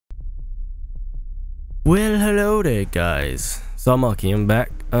Well, hello there, guys. So RMarky, I'm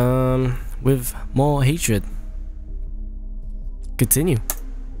back. With more hatred. Continue.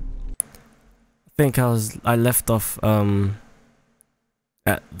 I think I left off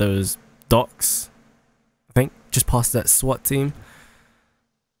at those docks. I think just past that SWAT team.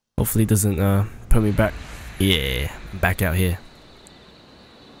 Hopefully, it doesn't put me back. Yeah, back out here.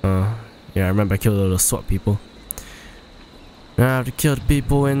 Yeah, I remember I killed all those SWAT people. Now I have to kill the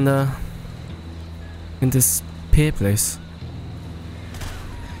people in this pier place.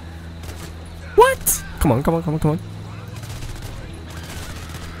 What? Come on, come on, come on, come on.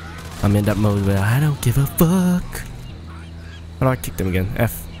 I'm in that mode where I don't give a fuck. How do I kick them again?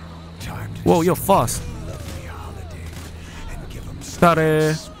 F. Whoa, you're fast.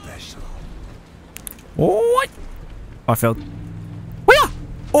 Sorry. What? I failed.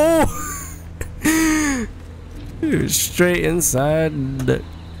 Oh! Straight inside the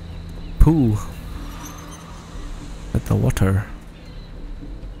pool. At the water.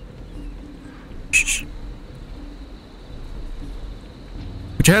 Shh.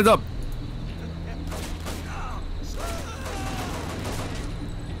 Put your hands up.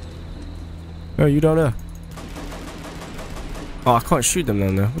 Oh, you don't know. Oh, I can't shoot them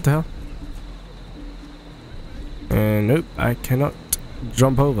down there. What the hell? Nope, I cannot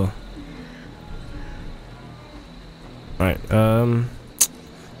jump over. Alright,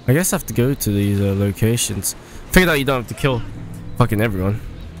 I guess I have to go to these locations. Figured out you don't have to kill fucking everyone.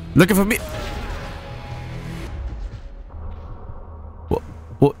 Looking for me.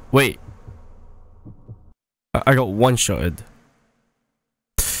 What? Wait. I got one-shotted.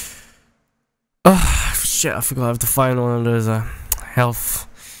 Oh, shit, I forgot I have to find one of those health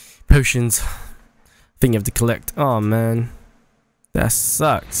potions. Thing you have to collect. Oh, man. That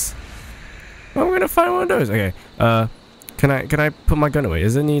sucks. I'm gonna find one of those. Okay. Can I put my gun away?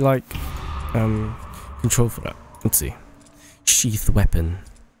 Is there any like control for that? Let's see. Sheath weapon.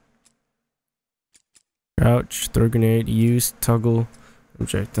 Crouch, throw grenade, use, toggle,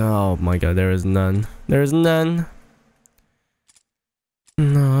 object. Oh my god, there is none. There is none.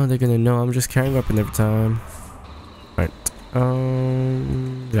 No, they're gonna know I'm just carrying a weapon every time. Right.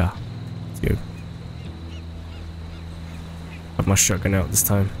 Yeah. Let's go. Have my shotgun out this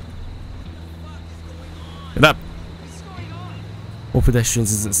time. Get up! All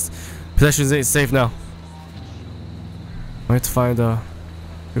pedestrians ain't safe now. I have to find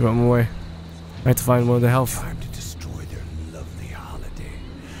figure out my way. I have to find one of the health. Time to destroy their lovely holiday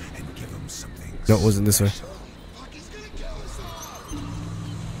and give them something. No, it wasn't this way.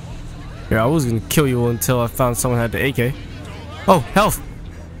 Yeah, I was gonna kill you until I found someone had the AK. Oh, health!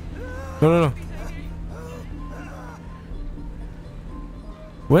 No.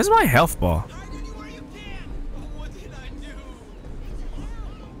 Where's my health bar?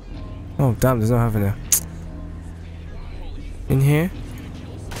 Oh damn, there's no health in there. In here?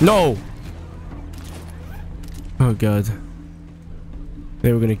 No! Oh god.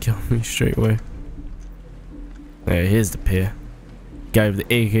 They were gonna kill me straight away. Yeah, here's the pier. Guy with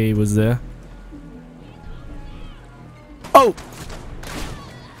the AK was there. Oh!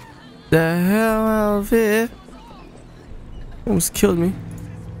 The hell out of here. Almost killed me.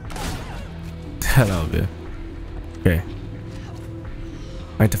 The hell out of here. Okay.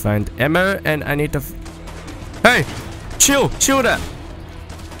 I need to find ammo and I need to hey! Chill that!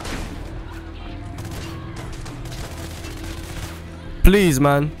 Please,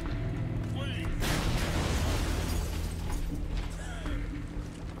 man.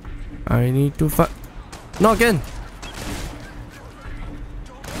 I need to find. Not again!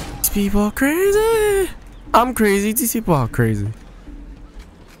 These people are crazy! I'm crazy, these people are crazy.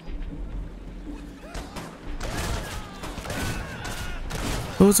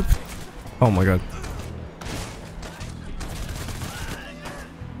 Oh my god.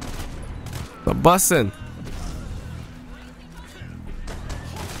 The bussin'.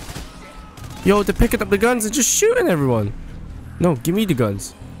 Yo, they're picking up the guns and just shooting everyone. No, give me the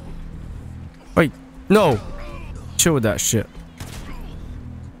guns. Wait, no. Chill with that shit.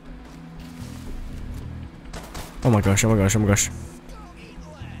 Oh my gosh, oh my gosh, oh my gosh.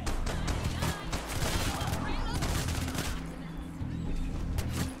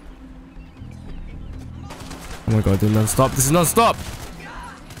 Oh my god, this is non-stop. This is non-stop!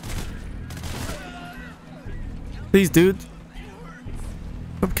 Please, dude.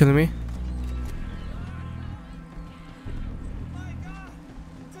 Stop killing me.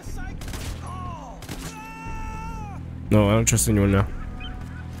 No, I don't trust anyone now.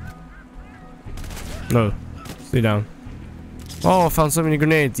 No. Stay down. Oh, I found so many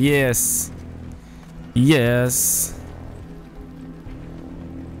grenades. Yes. Yes.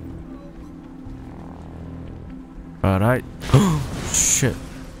 Alright. Shit.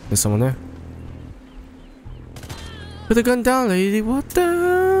 There's someone there. Put the gun down, lady. What the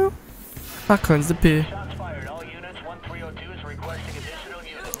hell? I cleanse the pit. Shots fired. All units. 1302 is requesting additional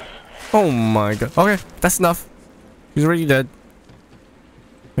units. Oh my god. Okay, that's enough. He's already dead.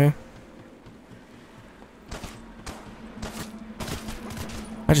 Okay.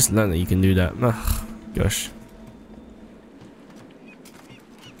 I just learned that you can do that. Ugh, gosh.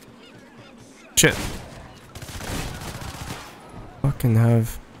 Shit. Fucking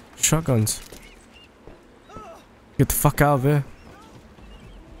have shotguns. Get the fuck out of here.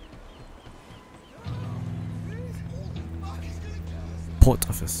 Port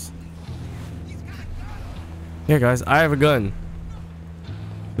office. Yeah, guys, I have a gun.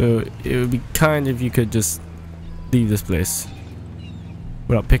 So it would be kind if you could just leave this place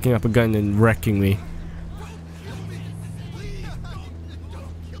without picking up a gun and wrecking me.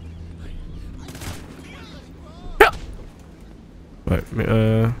 Yeah. Right,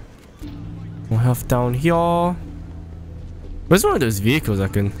 more health down here. Where's one of those vehicles I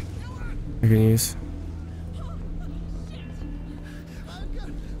can use?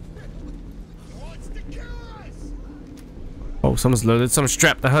 Oh, someone's loaded. Someone's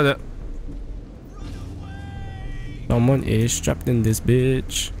strapped. I heard it. Someone is strapped in this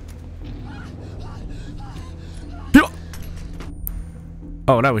bitch.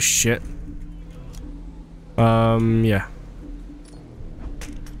 Oh, that was shit. Yeah.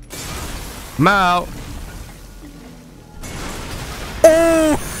 I'm out.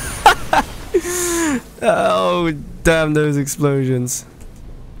 Oh! Oh, damn those explosions.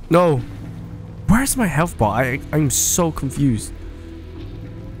 No. Where's my health bar? I'm so confused.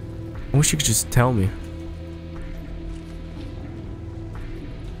 I wish you could just tell me.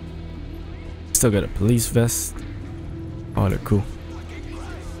 Still got a police vest. Oh, they're cool.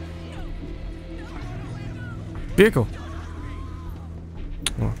 Vehicle.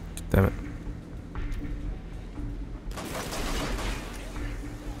 Oh, damn it.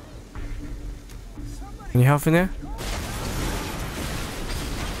 Any health in there?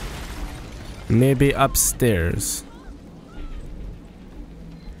 Maybe upstairs.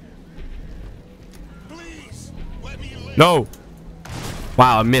 No!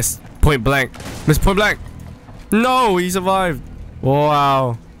 Wow, I missed. Point blank. Missed point blank. No, he survived.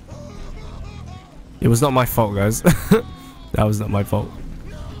 Wow. It was not my fault, guys. That was not my fault.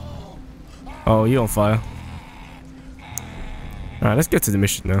 Oh, you on fire. Alright, let's get to the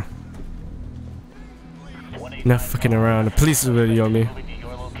mission now. Enough fucking around. The police is already on me.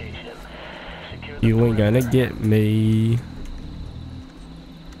 You ain't gonna get me.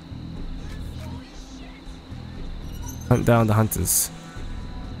 Hunt down the hunters.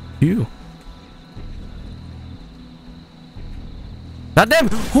 You. God damn!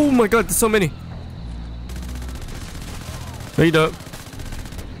 Oh my god, there's so many. No, you don't.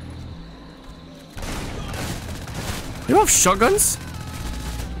 You have shotguns?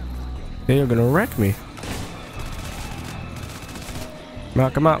 Then you're gonna wreck me.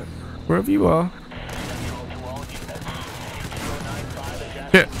 Mark them out. Wherever you are.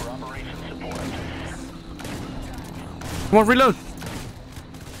 Here. Come on, reload.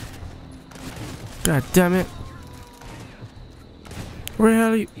 God damn it. Where the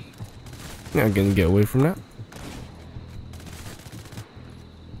hell are you? I'm gonna get away from that.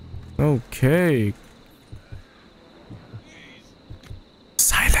 Okay.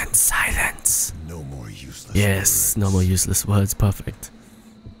 Silence, silence. No more useless Yes, words. no more useless words. Perfect.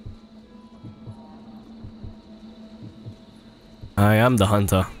 I am the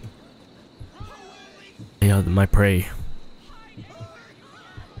hunter. They are my prey.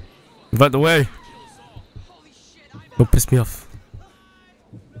 Move out the way. Don't piss me off.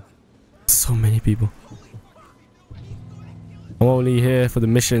 So many people. I'm only here for the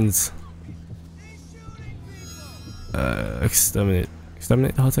missions. Exterminate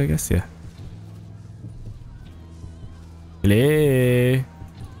the hunter, I guess. Yeah. Hello.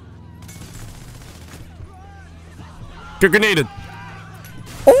 Get grenaded.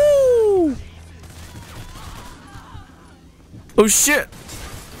 Oh! Oh shit!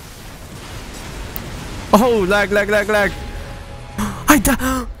 Oh, lag. I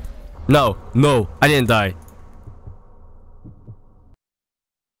died. No, I didn't die.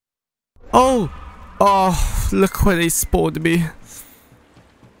 Oh, look where they spawned me.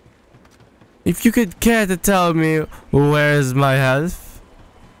 If you could care to tell me where's my health.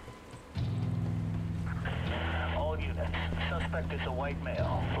 All units. Suspect is a white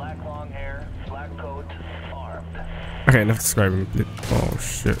male. Black long hair, black coat, armed. Okay, enough describing. Oh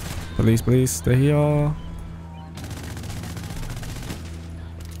shit. Police, stay here.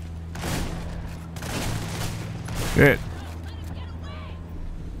 Shit.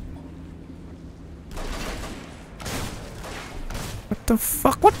 What the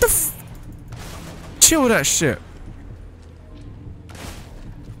fuck? What the f... Chill that shit.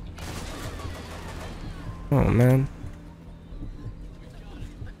 Oh, man.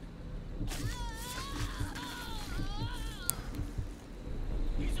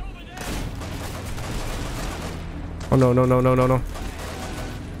 Oh, no, no, no, no, no, no.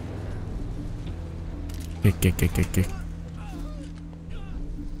 Kick.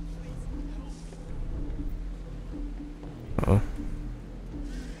 Uh-oh.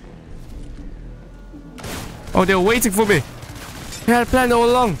 Oh, they were waiting for me. They had a plan all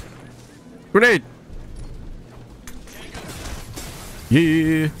along. Grenade.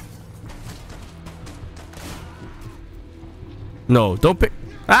 Yeah. No, don't pick.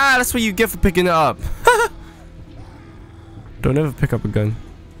 Ah, that's what you get for picking it up. Don't ever pick up a gun.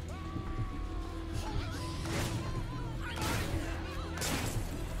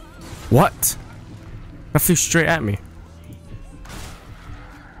 What? That flew straight at me.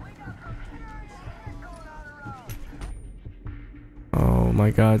 Oh my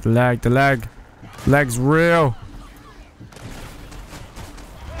god, the lag. Lag's real.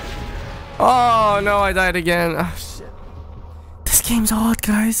 Oh no, I died again. Oh shit. This game's hard,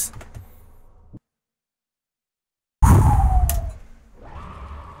 guys. I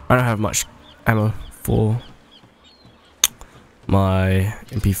don't have much ammo for my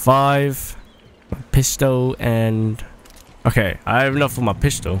MP5, my pistol, and... Okay, I have enough for my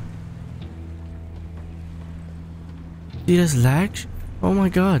pistol. See this lag? Oh my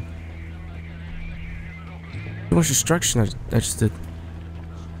god. Too much destruction I just did.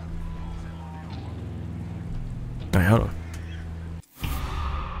 Alright, hold on.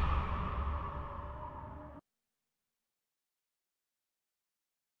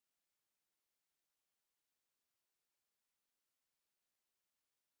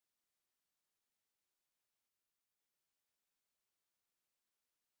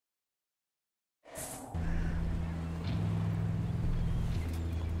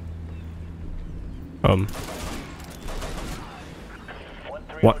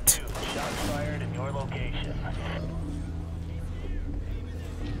 What? Shots fired in your location.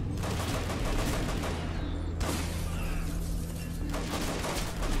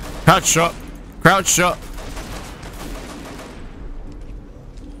 Crouch shot. Crouch shot.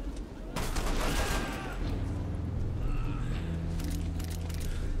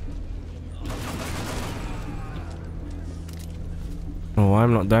 Oh,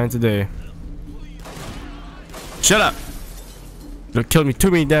 I'm not dying today. Shut up! You've killed me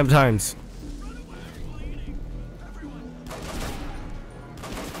too many damn times.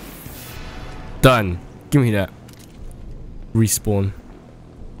 Done. Give me that. Respawn.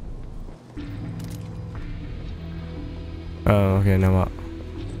 Oh, okay, now what?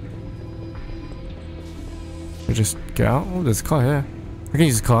 I just get out? Oh, there's a car here. I can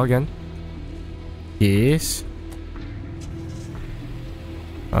use the car again. Yes.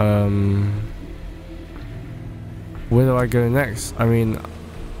 Where do I go next? I mean...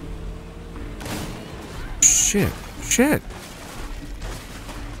 Shit.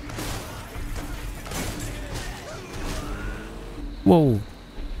 Whoa.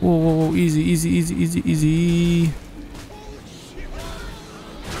 Easy.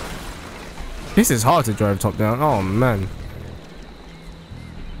 This is hard to drive top down. Oh, man.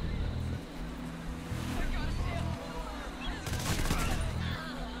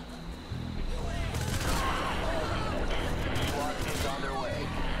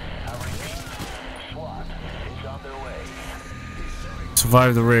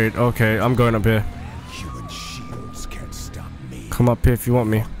 Survive the raid. Okay, I'm going up here. Human shields can't stop me. Come up here if you want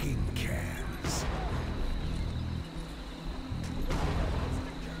me. Fucking cans.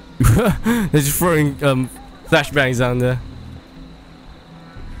 They're just throwing flashbangs down there.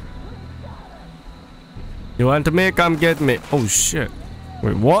 You want me? Come get me. Oh shit.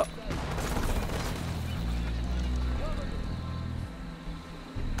 Wait, what?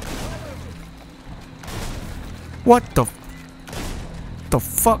 What the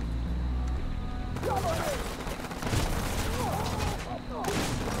fuck?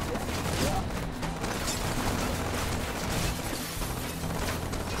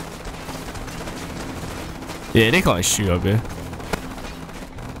 Yeah, they can't shoot up here.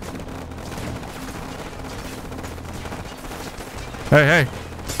 Hey,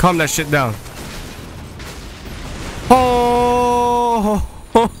 calm that shit down. Oh,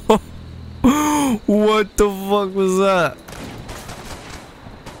 what the fuck was that?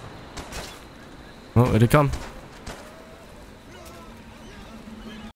 Oh, here they come.